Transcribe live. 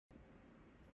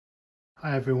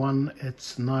Hi everyone,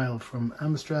 it's Niall from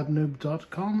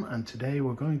AmstradNoob.com, and today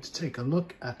we're going to take a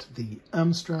look at the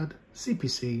Amstrad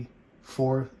CPC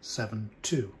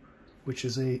 472, which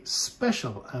is a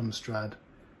special Amstrad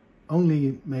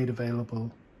only made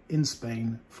available in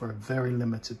Spain for a very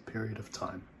limited period of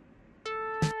time.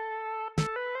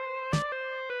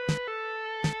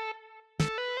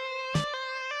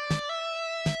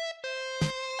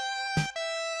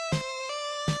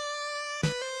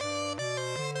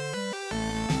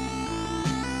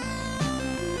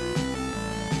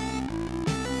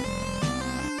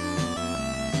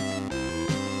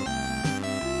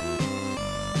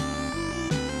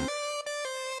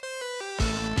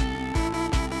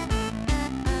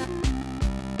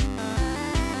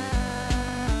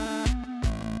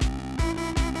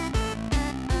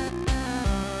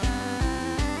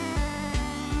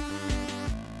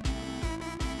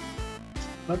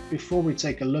 But before we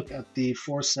take a look at the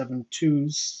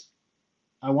 472s,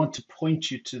 I want to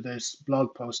point you to this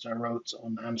blog post I wrote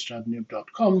on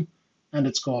AmstradNoob.com, and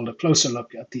it's called A Closer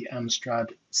Look at the Amstrad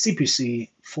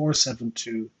CPC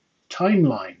 472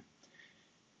 Timeline.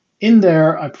 In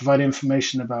there, I provide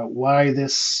information about why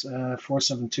this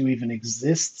 472 even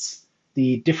exists,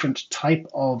 the different type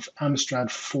of Amstrad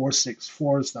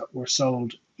 464s that were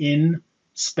sold in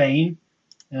Spain.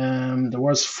 There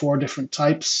was 4 different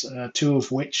types, 2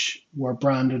 of which were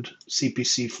branded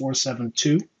CPC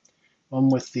 472, one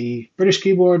with the British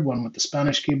keyboard, one with the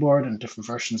Spanish keyboard, and different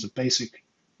versions of basic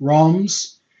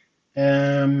ROMs.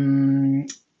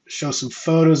 Show some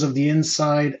photos of the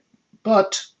inside,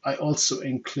 but I also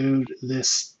include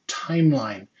this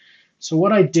timeline. So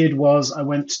what I did was I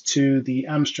went to the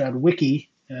Amstrad Wiki,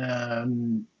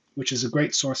 which is a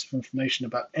great source of information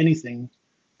about anything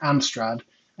Amstrad.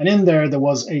 And in there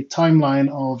was a timeline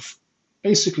of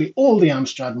basically all the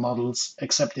Amstrad models,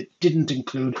 except it didn't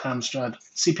include Amstrad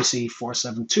CPC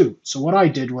 472. So what I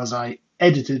did was I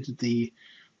edited the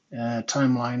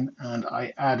timeline and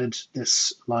I added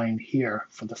this line here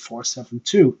for the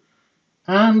 472.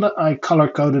 And I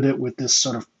color-coded it with this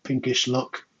sort of pinkish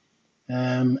look.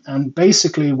 And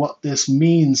basically what this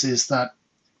means is that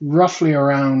roughly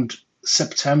around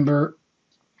September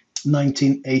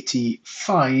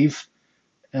 1985,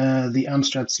 the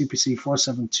Amstrad CPC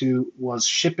 472 was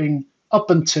shipping up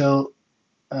until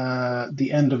the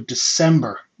end of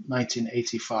December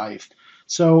 1985.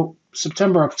 So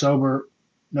September, October,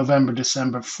 November,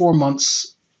 December, 4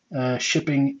 months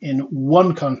shipping in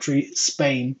one country,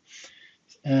 Spain.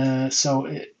 So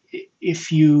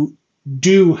if you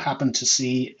do happen to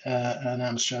see an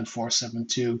Amstrad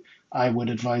 472, I would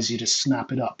advise you to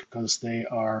snap it up because they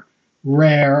are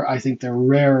rare. I think they're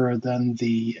rarer than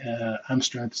the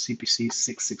Amstrad CPC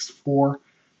 664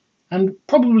 and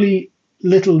probably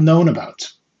little known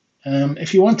about.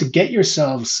 If you want to get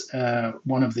yourselves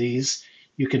one of these,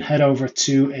 you can head over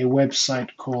to a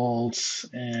website called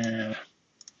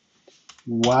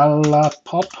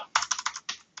Wallapop.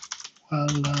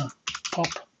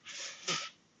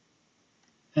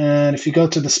 And if you go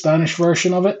to the Spanish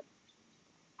version of it,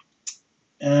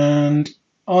 and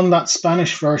on that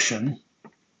Spanish version,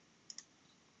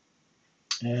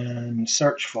 and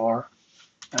search for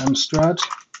Amstrad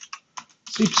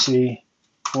CPC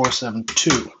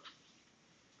 472,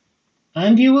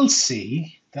 and you will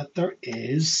see that there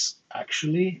is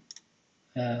actually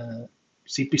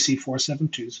CPC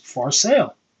 472s for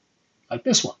sale, like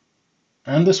this one,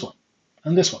 and this one,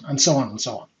 and this one, and so on and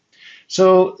so on.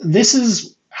 So this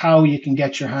is how you can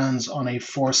get your hands on a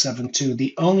 472.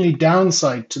 The only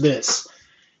downside to this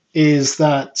is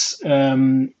that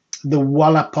the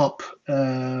Wallapop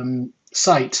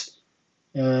site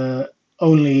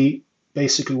only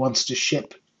basically wants to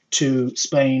ship to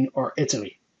Spain or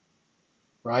Italy,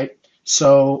 right?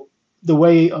 So the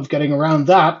way of getting around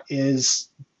that is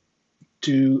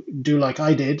to do like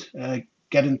I did,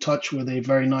 get in touch with a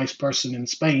very nice person in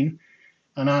Spain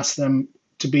and ask them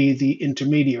to be the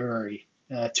intermediary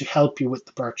to help you with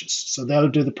the purchase. So they'll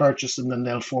do the purchase and then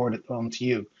they'll forward it on to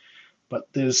you. But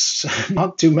there's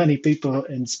not too many people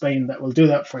in Spain that will do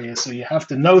that for you. So you have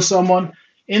to know someone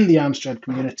in the Amstrad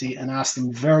community and ask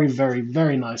them very, very,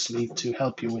 very nicely to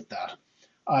help you with that.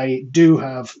 I do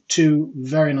have 2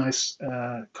 very nice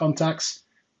contacts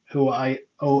who I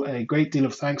owe a great deal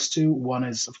of thanks to. One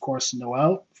is, of course,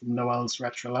 Noel from Noel's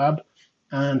Retro Lab,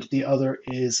 and the other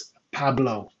is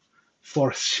Pablo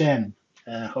Forchen.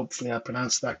 Hopefully I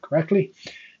pronounced that correctly.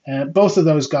 Both of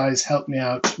those guys helped me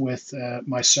out with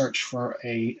my search for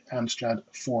a Amstrad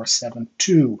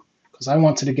 472 because I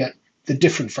wanted to get the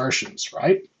different versions,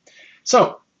 right?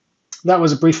 So That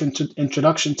was a brief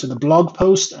introduction to the blog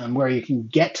post and where you can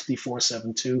get the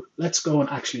 472. Let's go and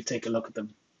actually take a look at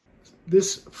them.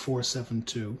 This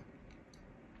 472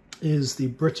 is the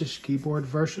British keyboard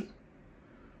version.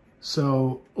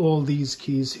 So all these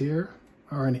keys here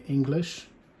are in English.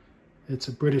 It's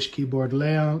a British keyboard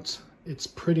layout. It's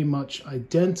pretty much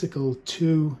identical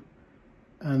to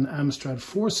an Amstrad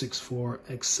 464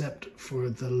 except for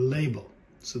the label.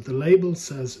 So the label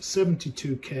says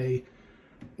 72K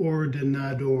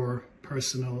Ordenador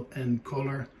Personal en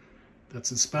Color.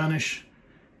 That's in Spanish.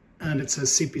 And it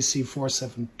says CPC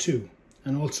 472.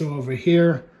 And also over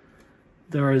here,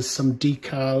 there is some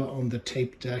decal on the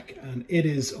tape deck, and it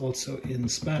is also in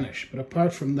Spanish. But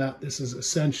apart from that, this is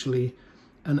essentially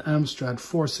an Amstrad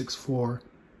 464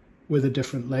 with a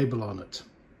different label on it.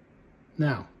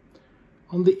 Now,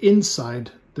 on the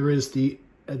inside, there is the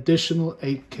additional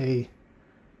 8K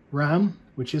RAM,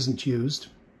 which isn't used,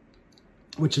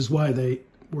 which is why they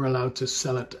were allowed to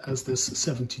sell it as this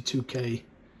 72K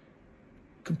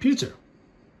computer.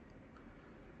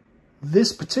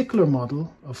 This particular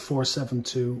model of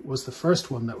 472 was the first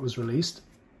one that was released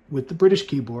with the British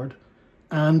keyboard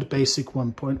and BASIC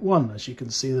 1.1, as you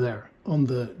can see there on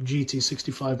the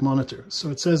GT65 monitor. So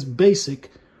it says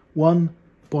BASIC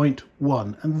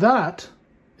 1.1, and that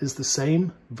is the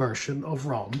same version of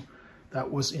ROM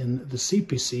that was in the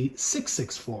CPC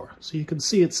 664. So you can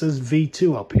see it says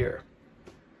V2 up here.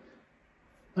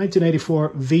 1984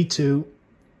 V2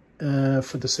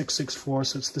 for the 664,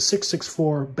 so it's the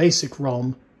 664 basic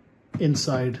ROM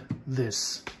inside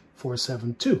this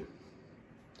 472.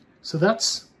 So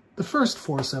that's the first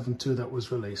 472 that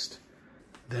was released.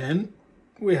 Then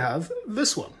we have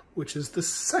this one, which is the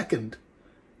second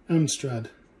Amstrad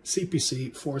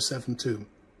CPC 472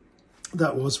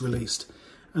 that was released.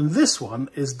 And this one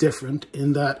is different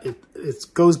in that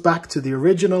it goes back to the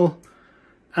original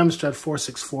Amstrad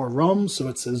 464 ROM, so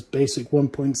it says BASIC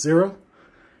 1.0.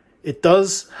 It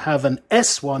does have an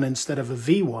S1 instead of a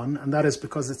V1, and that is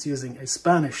because it's using a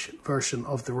Spanish version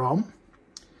of the ROM.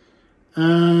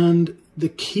 And the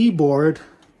keyboard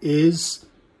is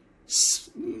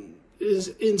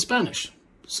in Spanish.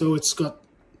 So it's got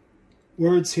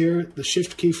words here. The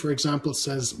shift key, for example,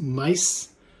 says mice.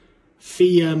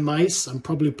 Fia mice. I'm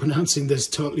probably pronouncing this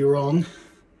totally wrong.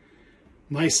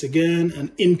 Mice again,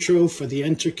 an intro for the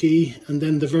enter key, and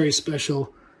then the very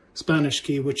special Spanish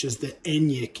key, which is the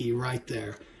ñ key right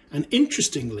there. And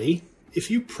interestingly, if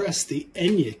you press the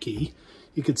ñ key,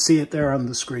 you could see it there on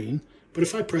the screen, but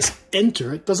if I press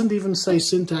enter, it doesn't even say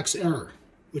syntax error,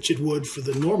 which it would for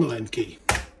the normal N key.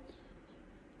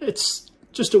 It's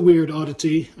just a weird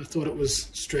oddity. I thought it was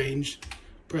strange.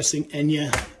 Pressing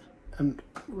ñ and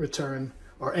return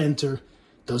or enter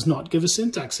does not give a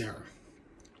syntax error.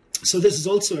 So this is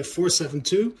also a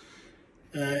 472.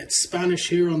 It's Spanish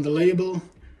here on the label.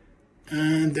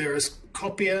 And there's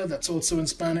copia, that's also in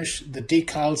Spanish. The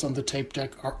decals on the tape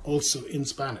deck are also in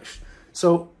Spanish.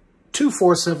 So two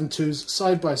 472s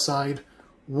side by side,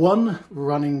 one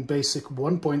running BASIC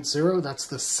 1.0, that's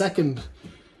the second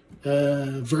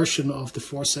version of the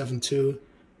 472,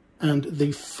 and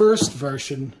the first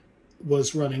version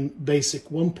was running BASIC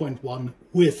 1.1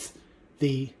 with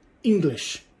the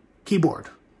English keyboard.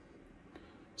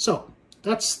 So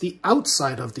that's the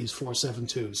outside of these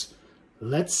 472s.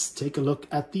 Let's take a look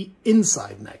at the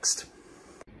inside next.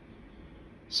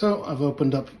 So I've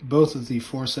opened up both of the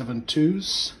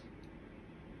 472s,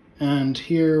 and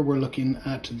here we're looking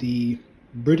at the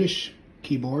British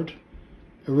keyboard,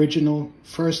 original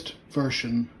first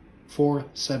version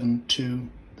 472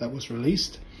 that was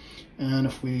released. And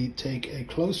if we take a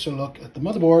closer look at the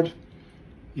motherboard,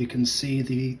 you can see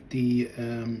the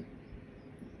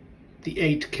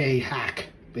 8K hack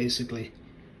basically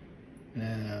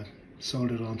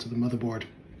soldered onto the motherboard.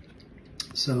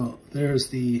 So there's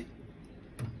the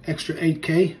extra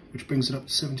 8K, which brings it up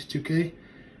to 72K,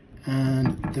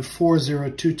 and the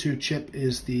 4022 chip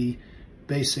is the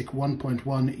BASIC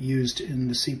 1.1 used in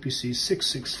the CPC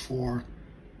 664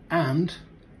 and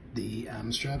the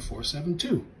Amstrad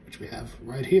 472, which we have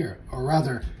right here, or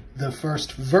rather the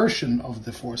first version of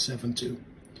the 472.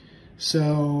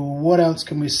 So what else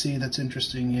can we see that's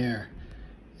interesting here?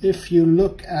 If you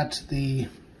look at the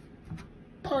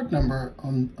part number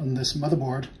on this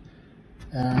motherboard,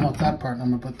 not that part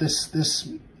number, but this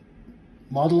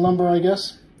model number, I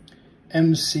guess,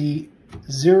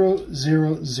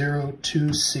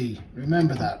 MC0002C.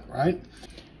 Remember that, right?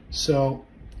 So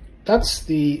that's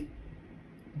the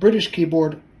British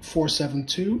keyboard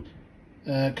 472.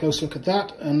 Close look at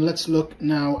that, and let's look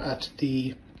now at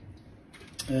the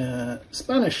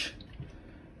Spanish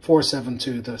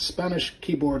 472, the Spanish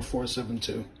keyboard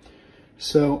 472.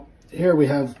 So here we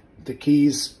have the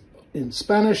keys in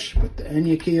Spanish with the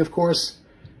Enya key, of course,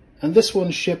 and this one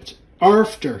shipped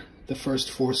after the first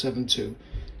 472.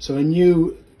 So a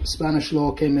new Spanish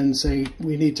law came in saying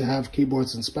we need to have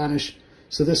keyboards in Spanish,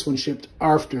 so this one shipped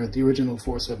after the original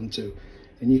 472.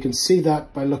 And you can see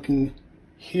that by looking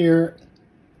here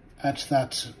at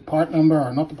that part number,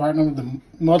 or not the part number, the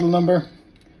model number.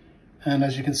 And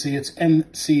as you can see, it's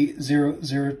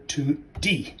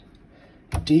NC002D.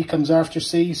 D comes after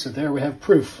C, so there we have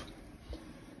proof.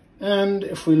 And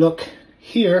if we look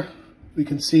here, we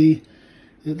can see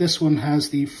that this one has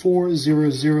the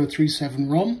 40037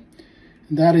 ROM.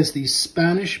 And that is the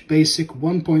Spanish Basic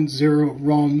 1.0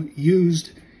 ROM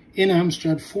used in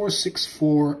Amstrad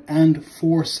 464 and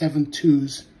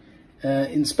 472s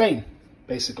in Spain,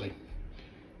 basically.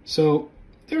 So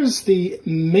there's the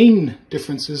main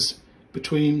differences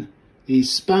between the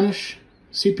Spanish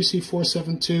CPC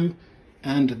 472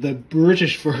 and the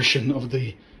British version of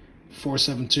the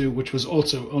 472, which was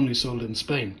also only sold in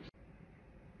Spain.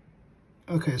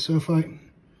 Okay, so if I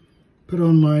put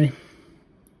on my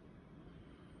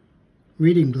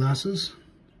reading glasses,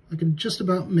 I can just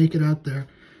about make it out there.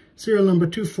 Serial number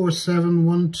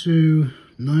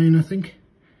 247129, I think.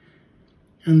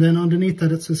 And then underneath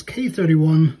that it says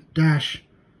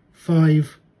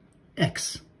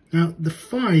K31-5X. Now the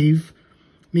 5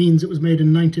 means it was made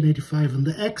in 1985 and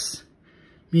the X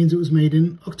means it was made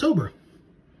in October.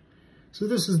 So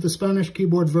this is the Spanish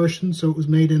keyboard version, so it was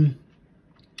made in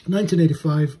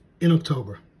 1985 in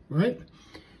October, right?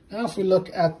 Now if we look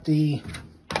at the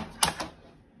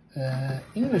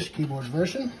English keyboard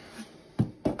version,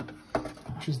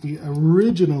 which is the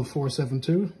original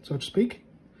 472, so to speak.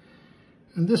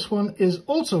 And this one is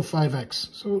also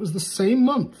 5X, so it was the same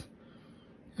month.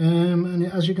 And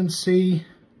as you can see,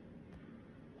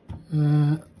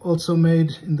 also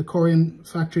made in the Korean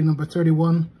factory number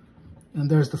 31. And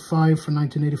there's the 5 for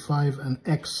 1985 and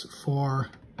X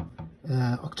for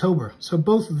October. So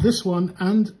both this one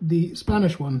and the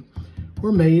Spanish one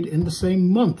were made in the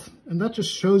same month. And that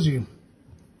just shows you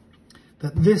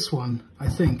that this one, I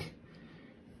think,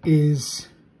 is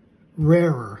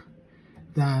rarer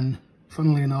than,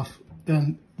 funnily enough,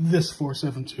 than this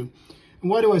 472.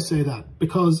 And why do I say that?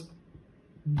 Because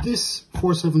this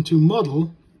 472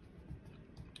 model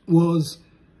was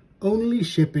only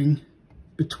shipping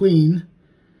between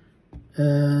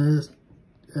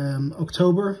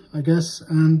October, I guess,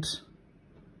 and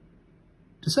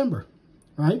December,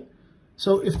 right?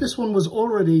 So if this one was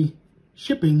already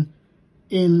shipping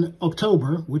in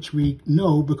October, which we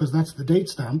know because that's the date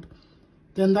stamp,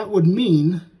 then that would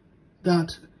mean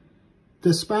that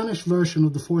the Spanish version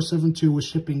of the 472 was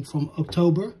shipping from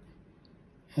October,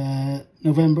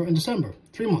 November and December,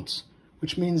 3 months,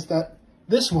 which means that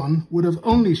this one would have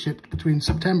only shipped between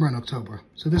September and October.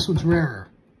 So this one's rarer.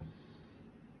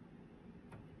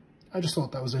 I just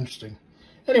thought that was interesting.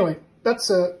 Anyway, that's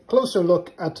a closer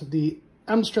look at the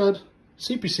Amstrad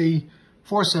CPC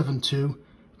 472.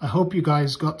 I hope you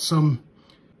guys got some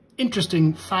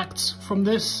interesting facts from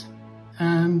this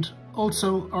and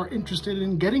also are interested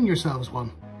in getting yourselves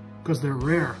one because they're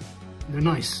rare, they're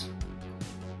nice.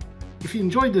 If you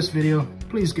enjoyed this video,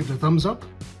 please give it a thumbs up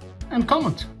and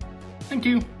comment. Thank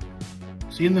you.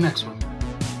 See you in the next one.